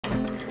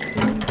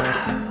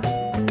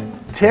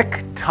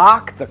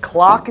Tick-Tock, the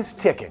clock is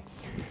ticking.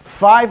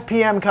 5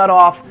 p.m.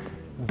 cutoff,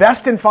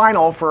 best and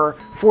final for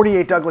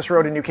 48 Douglas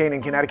Road in New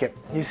Canaan, Connecticut.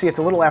 You see, it's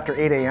a little after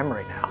 8 a.m.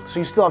 right now, so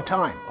you still have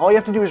time. All you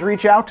have to do is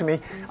reach out to me.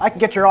 I can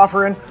get your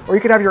offer in, or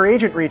you could have your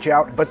agent reach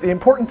out, but the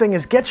important thing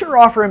is get your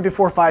offer in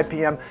before 5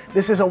 p.m.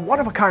 This is a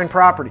one-of-a-kind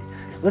property.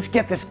 Let's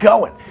get this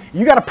going.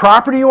 You got a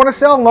property you want to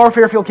sell in Lower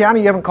Fairfield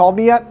County, you haven't called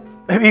me yet?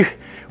 I mean,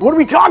 what are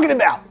we talking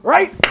about,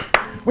 right?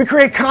 We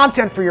create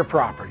content for your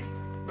property,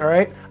 all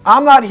right?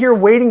 I'm not here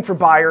waiting for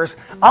buyers.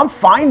 I'm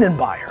finding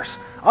buyers.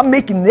 I'm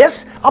making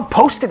this, I'm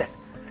posting it.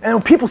 And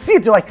when people see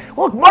it, they're like,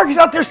 well, look, Mark is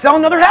out there selling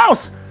another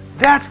house.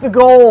 That's the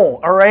goal,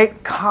 all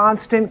right?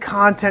 Constant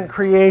content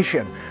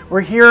creation.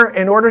 We're here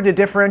in order to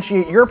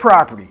differentiate your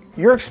property,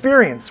 your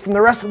experience from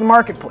the rest of the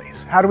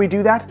marketplace. How do we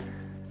do that?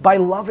 By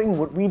loving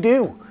what we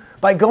do,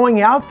 by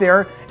going out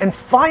there and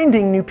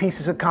finding new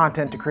pieces of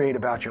content to create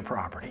about your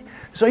property.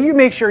 So you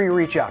make sure you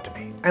reach out to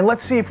me and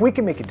let's see if we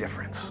can make a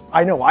difference.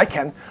 I know I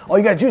can. All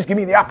you gotta do is give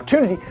me the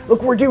opportunity. Look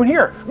what we're doing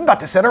here. I'm about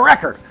to set a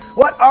record.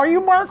 What are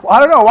you, Mark? Well, I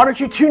don't know. Why don't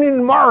you tune in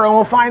tomorrow and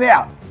we'll find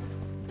out.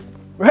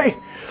 Right?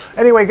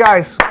 Anyway,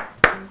 guys,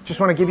 just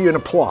want to give you an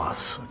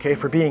applause, okay,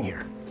 for being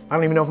here. I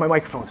don't even know if my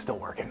microphone's still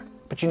working,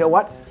 but you know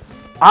what?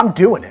 I'm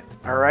doing it,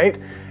 all right?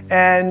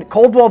 And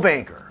Coldwell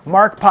Banker,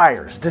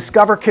 Mark.Pires,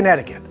 Discover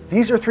Connecticut.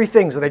 These are 3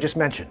 things that I just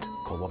mentioned.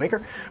 Coldwell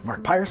Banker,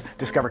 Mark.Pires,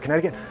 Discover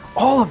Connecticut.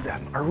 All of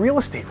them are real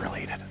estate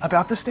related,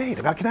 about the state,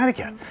 about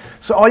Connecticut.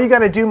 So all you got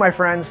to do, my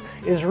friends,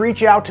 is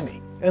reach out to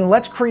me and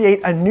let's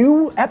create a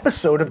new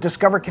episode of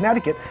Discover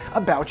Connecticut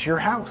about your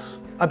house,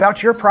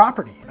 about your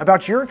property,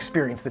 about your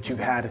experience that you've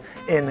had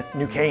in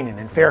New Canaan,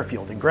 in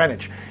Fairfield, in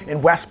Greenwich,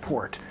 in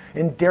Westport,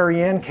 in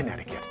Darien,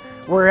 Connecticut.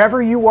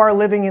 Wherever you are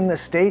living in the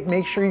state,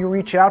 make sure you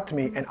reach out to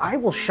me and I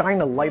will shine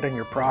a light on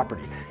your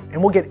property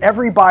and we'll get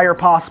every buyer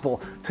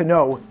possible to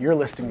know your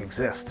listing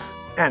exists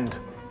and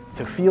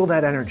to feel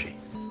that energy,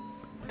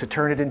 to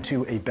turn it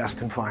into a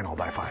best and final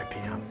by 5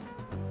 p.m.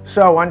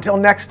 So until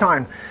next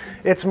time,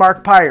 it's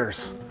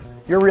Mark.Pires,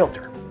 your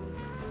realtor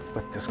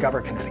with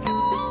Discover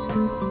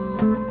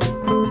Connecticut.